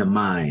better than the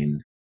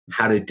mind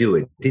how to do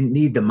it. Didn't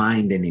need the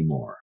mind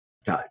anymore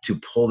to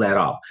pull that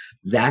off.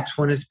 That's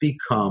when it's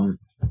become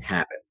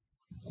habit.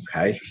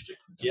 Okay. Interesting.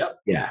 Yep.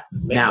 Yeah.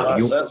 Makes a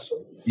lot of sense.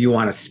 You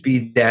want to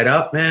speed that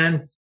up,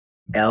 man?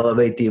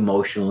 Elevate the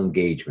emotional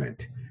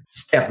engagement.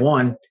 Step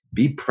 1,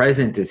 be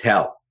present as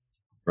hell,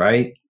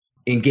 right?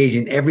 Engage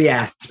in every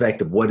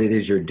aspect of what it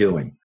is you're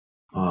doing.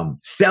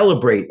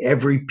 Celebrate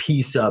every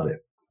piece of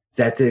it.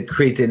 That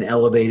creates an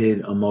elevated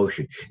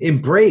emotion.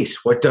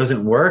 Embrace what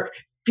doesn't work.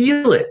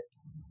 Feel it.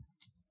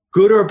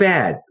 Good or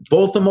bad.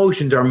 Both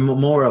emotions are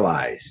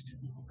memorialized,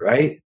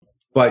 right?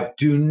 But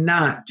do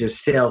not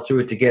just sail through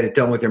it to get it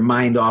done with your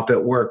mind off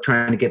at work,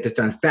 trying to get this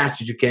done as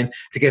fast as you can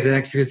to get the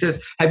next success.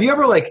 Have you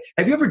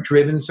ever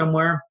driven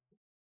somewhere?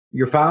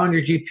 You're following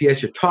your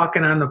GPS, you're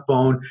talking on the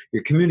phone,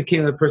 you're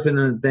communicating with the person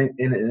in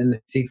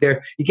the seat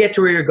there. You get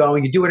to where you're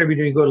going, you do whatever you're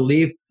doing, you go to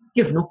leave.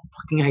 You have no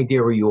fucking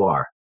idea where you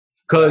are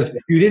because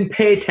you didn't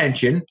pay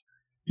attention.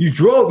 You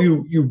drove,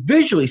 you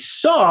visually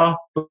saw,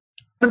 but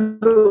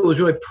it was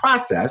really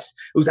processed.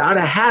 It was out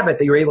of habit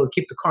that you were able to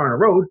keep the car on the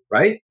road,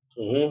 right?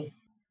 Mm-hmm.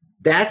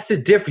 That's the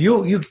difference.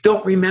 You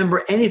don't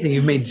remember anything.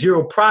 You made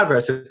zero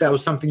progress. If that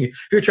was something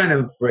if you're trying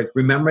to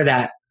remember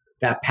that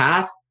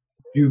path,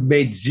 you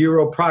made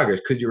zero progress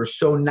because you were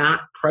so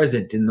not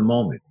present in the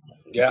moment.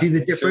 Yeah, see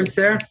the difference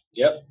there?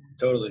 Yep,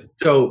 Totally.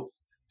 So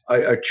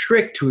a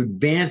trick to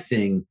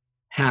advancing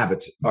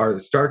habits are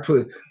start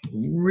to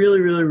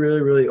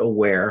really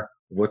aware of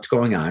what's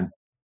going on,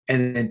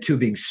 and then two,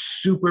 being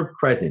super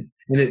present.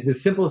 And the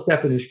simplest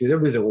definition, because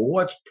everybody's like, well,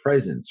 what's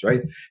presence,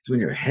 right? It's when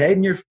your head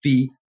and your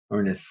feet are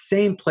in the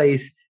same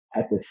place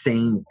at the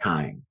same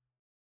time,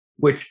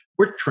 which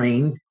we're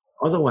trained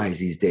otherwise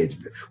these days.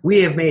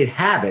 We have made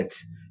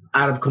habits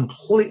out of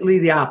completely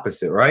the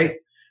opposite, right?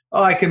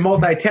 Oh, I can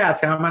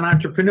multitask. I'm an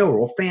entrepreneur.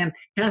 Well,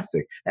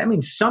 fantastic. That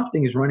means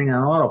something is running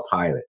on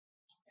autopilot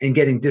and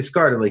getting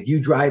discarded, like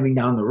you driving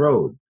down the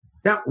road.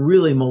 It's not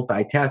really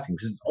multitasking,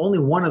 because only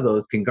one of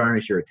those can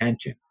garnish your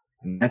attention.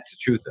 And that's the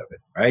truth of it,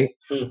 right?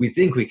 We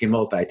think we can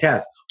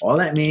multitask. All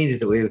that means is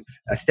that we've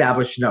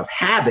established enough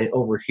habit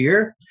over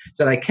here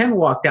so that I can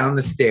walk down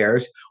the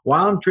stairs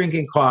while I'm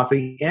drinking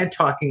coffee and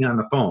talking on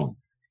the phone.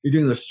 You're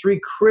doing those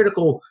three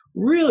critical,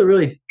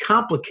 really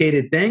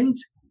complicated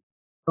things.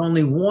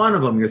 Only one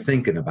of them you're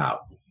thinking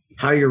about,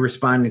 how you're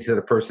responding to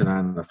the person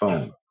on the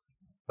phone.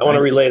 I want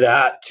to relay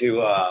that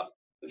to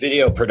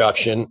video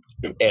production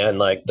and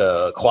like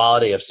the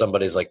quality of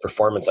somebody's like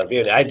performance on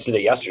video. I did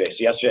it yesterday.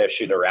 So yesterday I was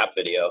shooting a rap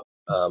video.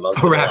 I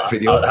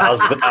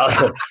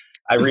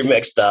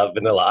remixed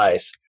Vanilla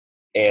Ice,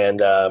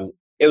 and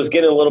it was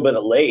getting a little bit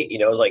late.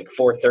 It was like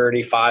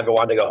 4:35. I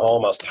wanted to go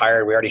home. I was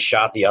tired. We already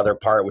shot the other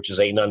part, which is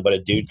Ain't None But a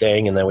Dude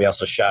thing, and then we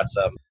also shot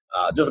some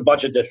just a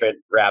bunch of different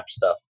rap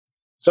stuff.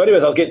 So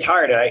anyways, I was getting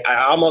tired, and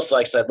I almost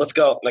like said, let's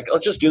go. Like,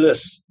 let's just do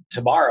this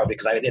tomorrow,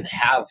 because I didn't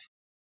have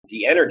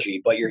the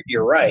energy. But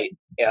you're right.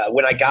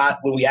 When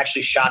we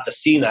actually shot the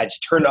scene, I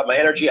just turned up my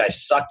energy. I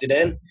sucked it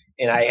in,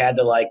 and I had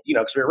to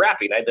because we were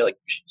rapping, I had to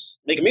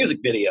make a music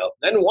video.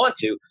 I didn't want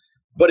to,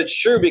 but it's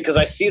true, because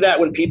I see that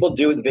when people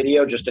do the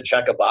video just to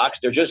check a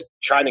box, they're just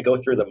trying to go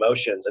through the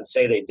motions and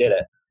say they did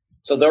it.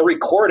 So they'll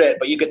record it,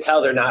 but you could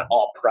tell they're not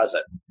all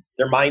present.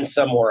 Their mind's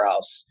somewhere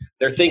else.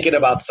 They're thinking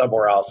about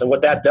somewhere else. And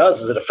what that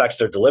does is it affects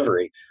their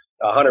delivery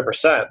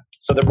 100%.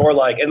 So they're more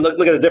like, and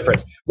look at the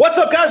difference. What's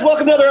up, guys?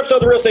 Welcome to another episode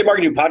of the Real Estate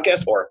Marketing Dude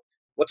Podcast. Or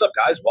what's up,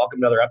 guys?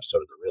 Welcome to another episode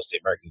of the Real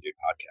Estate Marketing Dude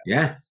Podcast.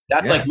 Yeah.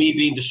 That's like me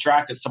being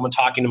distracted, someone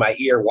talking to my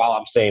ear while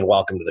I'm saying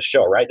welcome to the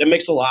show, right? That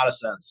makes a lot of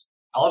sense.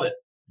 I love it.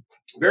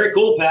 Very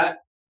cool, Pat.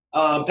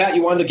 Pat,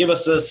 you wanted to give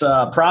us this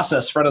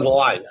process, front of the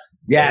line.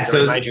 Yeah.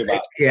 So remind you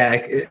about. Yeah,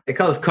 it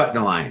calls cutting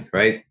the line,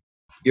 right?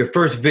 Your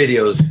first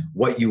video is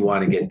what you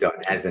want to get done,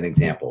 as an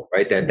example,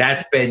 right?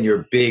 That's been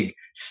your big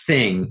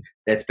thing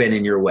that's been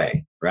in your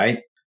way, right?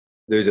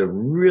 There's a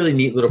really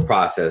neat little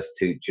process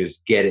to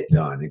just get it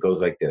done. It goes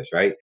like this,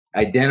 right?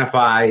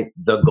 Identify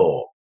the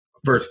goal.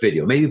 First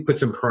video. Maybe put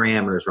some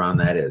parameters around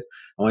that is.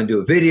 I want to do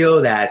a video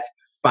that's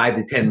 5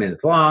 to 10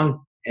 minutes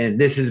long,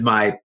 and this is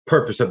my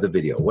purpose of the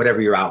video,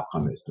 whatever your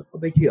outcome is. No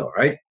big deal,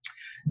 right?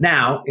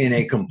 Now, in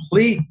a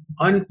complete,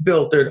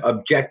 unfiltered,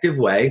 objective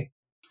way,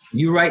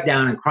 you write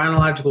down in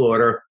chronological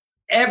order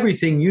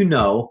everything you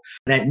know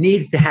that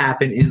needs to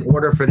happen in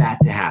order for that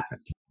to happen,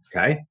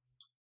 okay?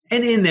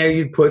 And in there,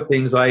 you put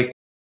things like,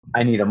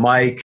 I need a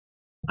mic,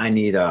 I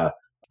need a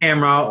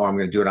camera, or I'm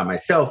going to do it on my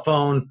cell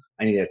phone,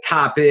 I need a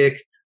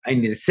topic, I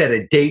need to set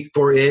a date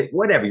for it,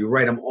 whatever. You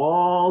write them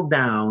all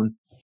down,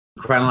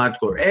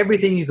 chronological order,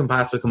 everything you can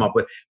possibly come up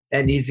with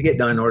that needs to get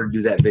done in order to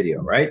do that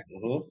video, right?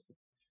 Mm-hmm.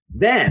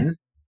 Then,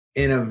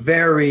 in a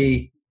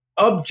very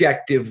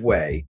objective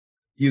way,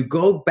 you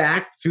go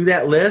back through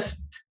that list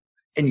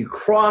and you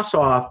cross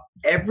off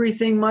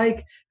everything,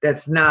 Mike,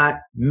 that's not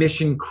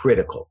mission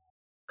critical,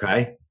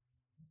 okay?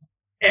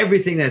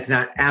 Everything that's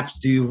not apps.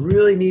 Do you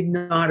really need to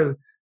know how to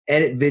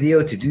edit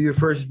video to do your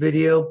first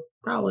video?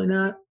 Probably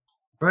not,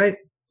 right?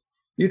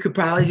 You could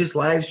probably just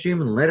live stream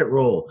and let it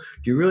roll.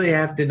 Do you really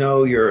have to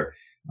know your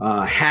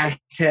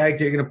hashtags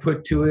you're going to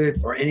put to it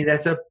or any of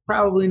that stuff?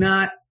 Probably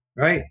not,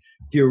 right?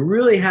 Do you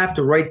really have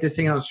to write this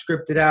thing out,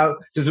 script it out?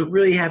 Does it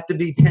really have to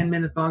be 10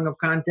 minutes long of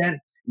content?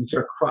 You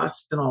start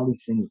crossing all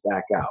these things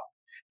back out.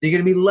 You're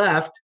going to be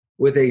left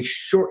with a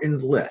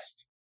shortened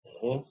list.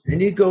 Mm-hmm. Then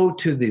you go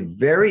to the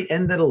very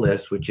end of the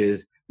list, which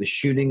is the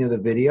shooting of the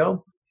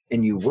video,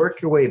 and you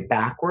work your way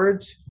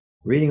backwards,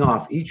 reading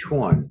off each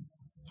one,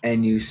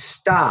 and you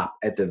stop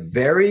at the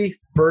very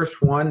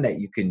first one that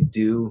you can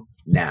do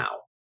now.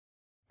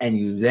 And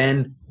you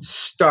then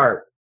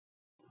start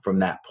from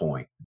that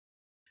point.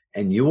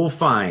 And you will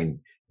find,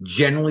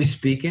 generally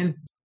speaking,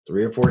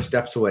 3 or 4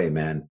 steps away,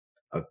 man,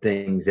 of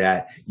things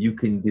that you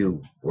can do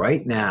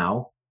right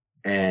now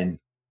and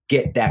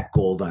get that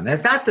goal done.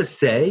 That's not to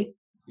say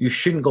you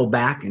shouldn't go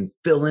back and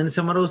fill in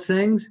some of those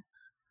things,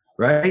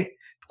 right?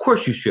 Of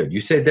course you should. You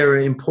said they were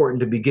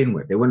important to begin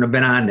with. They wouldn't have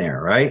been on there,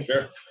 right?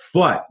 Sure.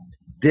 But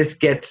this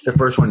gets the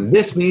first one.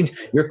 This means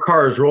your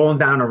car is rolling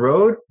down a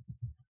road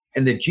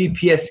and the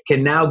GPS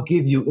can now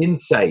give you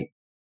insight,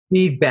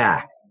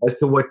 feedback as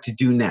to what to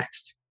do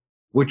next,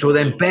 which will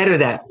then better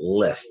that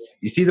list.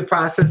 You see the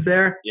process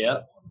there? Yeah.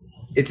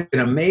 It's an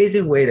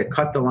amazing way to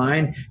cut the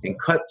line and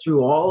cut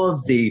through all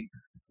of the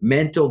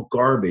mental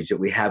garbage that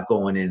we have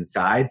going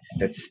inside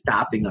that's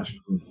stopping us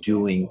from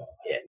doing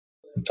it.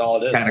 That's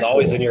all it is. It's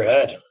always in your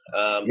head.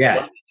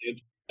 Yeah.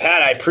 Dude.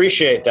 Pat, I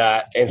appreciate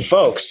that. And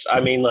folks,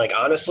 I mean, like,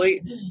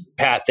 honestly,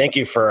 Pat, thank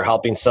you for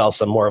helping sell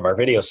some more of our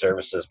video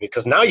services,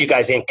 because now you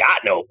guys ain't got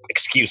no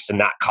excuse to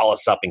not call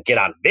us up and get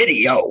on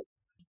video.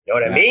 You know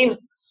what I mean?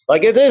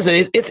 Like,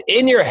 it's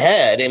in your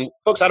head. And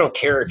folks, I don't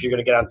care if you're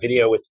going to get on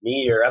video with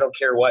me, or I don't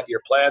care what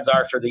your plans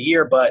are for the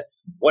year. But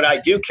what I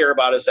do care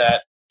about is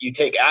that you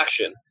take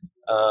action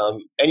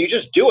and you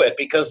just do it,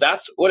 because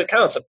that's what it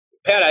counts.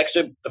 Pat,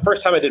 actually, the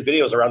first time I did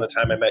videos around the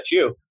time I met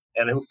you,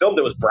 and who filmed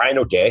it was Brian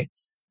O'Day.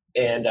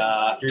 And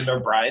if you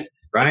remember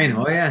Brian,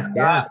 oh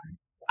yeah.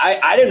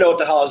 I didn't know what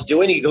the hell I was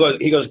doing. He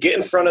goes, get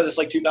in front of this,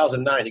 like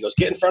 2009. He goes,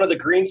 get in front of the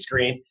green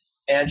screen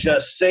and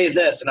just say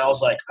this. And I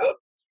was like, oh.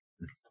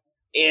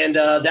 And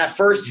that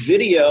first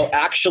video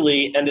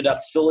actually ended up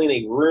filling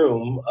a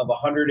room of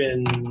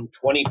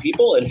 120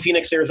 people in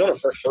Phoenix, Arizona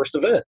for first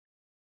event.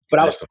 But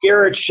I was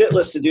scared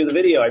shitless to do the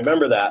video. I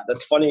remember that.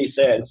 That's funny you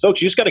say it. And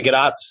folks, you just got to get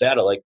out the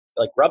saddle, like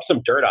rub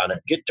some dirt on it,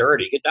 get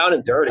dirty, get down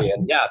and dirty.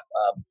 And yeah,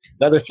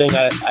 another thing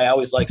I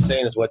always like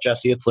saying is what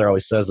Jesse Itzler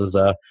always says is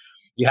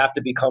you have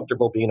to be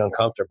comfortable being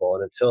uncomfortable.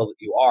 And until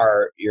you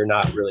are, you're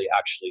not really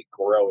actually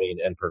growing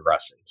and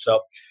progressing.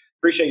 So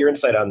appreciate your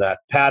insight on that.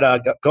 Pat,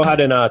 go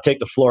ahead and take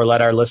the floor.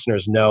 Let our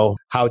listeners know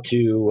how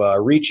to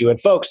reach you. And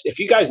folks, if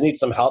you guys need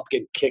some help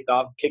getting kicked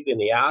in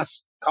the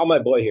ass, call my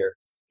boy here.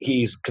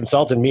 He's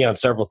consulted me on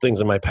several things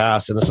in my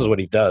past, and this is what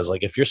he does.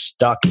 Like, if you're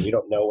stuck and you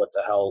don't know what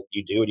the hell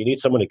you do and you need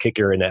someone to kick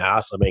you in the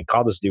ass, I mean,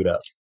 call this dude up.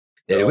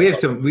 Yeah,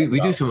 we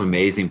do some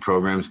amazing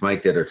programs,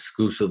 Mike, that are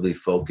exclusively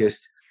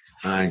focused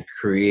on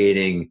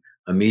creating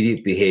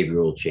immediate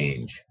behavioral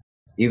change,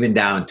 even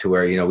down to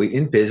where, we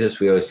in business,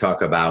 we always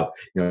talk about,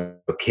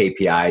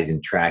 KPIs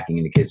and tracking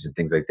indicators and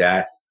things like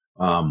that.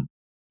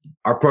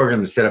 Our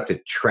program is set up to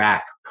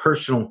track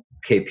personal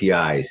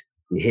KPIs,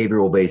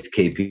 behavioral-based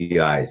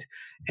KPIs.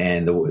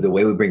 And the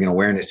way we bring an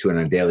awareness to it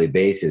on a daily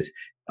basis,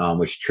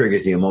 which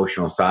triggers the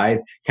emotional side,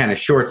 kind of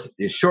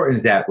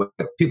shortens that. What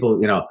people,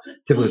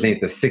 typically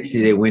think it's a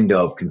 60-day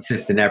window of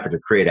consistent effort to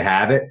create a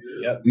habit.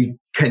 Yep. We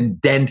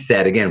condense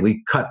that. Again,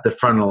 we cut the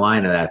front of the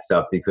line of that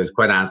stuff, because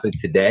quite honestly,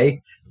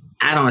 today,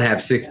 I don't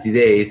have 60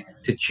 days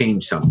to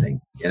change something.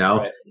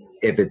 Right.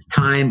 If it's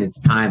time. It's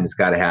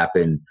got to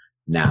happen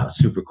now.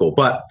 Super cool.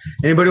 But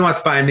anybody who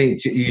wants to find me,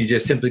 you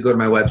just simply go to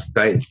my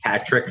website. It's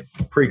Patrick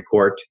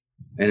Precourt.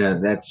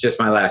 And that's just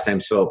my last name,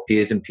 spelled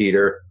P as in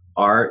Peter,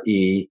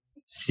 RECOURT.com,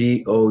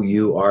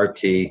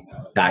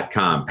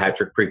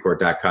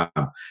 PatrickPrecourt.com.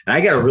 And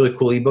I got a really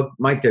cool ebook,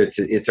 Mike.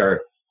 It's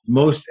our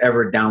most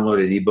ever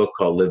downloaded ebook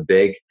called Live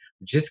Big.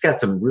 It's just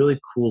got some really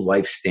cool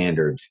life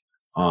standards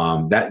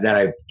that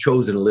I've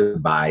chosen to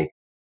live by.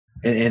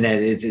 And that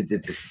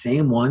it's the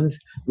same ones.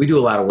 We do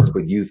a lot of work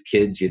with youth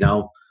kids,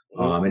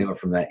 anywhere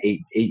from that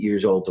 8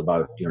 years old to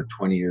about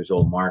 20 years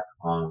old mark.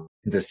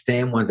 The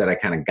same ones that I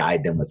kind of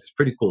guide them with. It's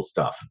pretty cool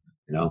stuff,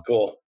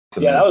 Cool.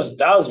 Yeah, that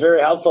was very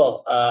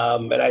helpful.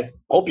 And I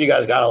hope you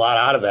guys got a lot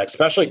out of that,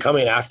 especially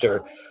coming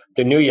after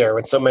the new year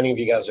when so many of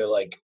you guys are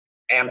like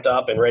amped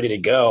up and ready to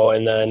go.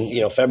 And then,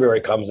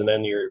 February comes and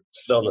then you're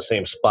still in the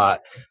same spot.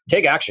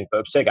 Take action,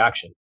 folks. Take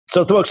action.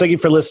 So, folks, thank you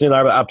for listening to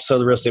our episode of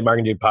the Real Estate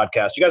Marketing Dude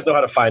podcast. You guys know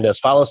how to find us.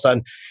 Follow us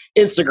on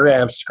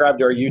Instagram, subscribe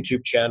to our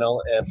YouTube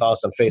channel, and follow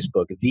us on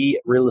Facebook,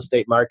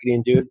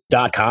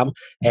 therealestatemarketingdude.com.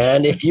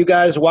 And if you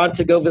guys want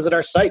to go visit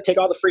our site, take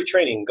all the free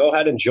training, go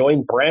ahead and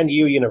join Brand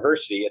U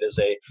University. It is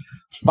a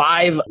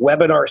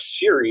 5-webinar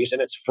series,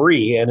 and it's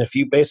free. And if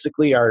you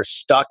basically are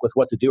stuck with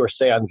what to do or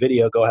say on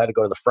video, go ahead and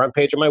go to the front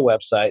page of my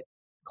website,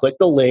 click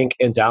the link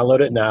and download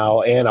it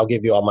now, and I'll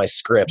give you all my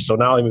scripts. So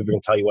now I'm even going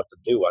to tell you what to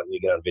do when you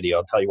get on video.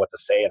 I'll tell you what to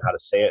say and how to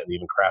say it and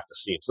even craft a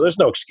scene. So there's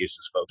no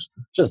excuses, folks.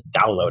 Just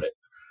download it.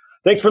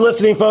 Thanks for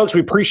listening, folks. We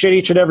appreciate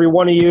each and every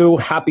one of you.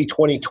 Happy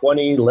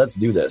 2020. Let's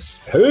do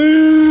this.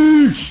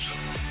 Peace.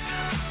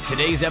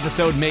 Today's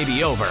episode may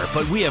be over,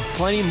 but we have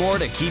plenty more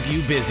to keep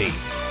you busy.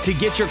 To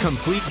get your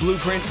complete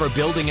blueprint for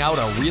building out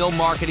a real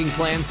marketing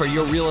plan for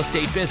your real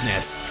estate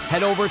business,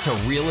 head over to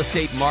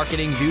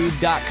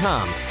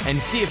realestatemarketingdude.com and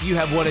see if you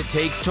have what it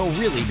takes to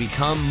really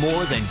become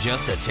more than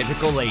just a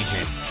typical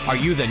agent. Are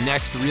you the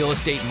next real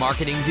estate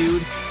marketing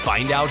dude?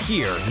 Find out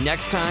here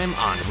next time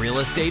on Real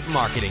Estate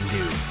Marketing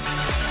Dude.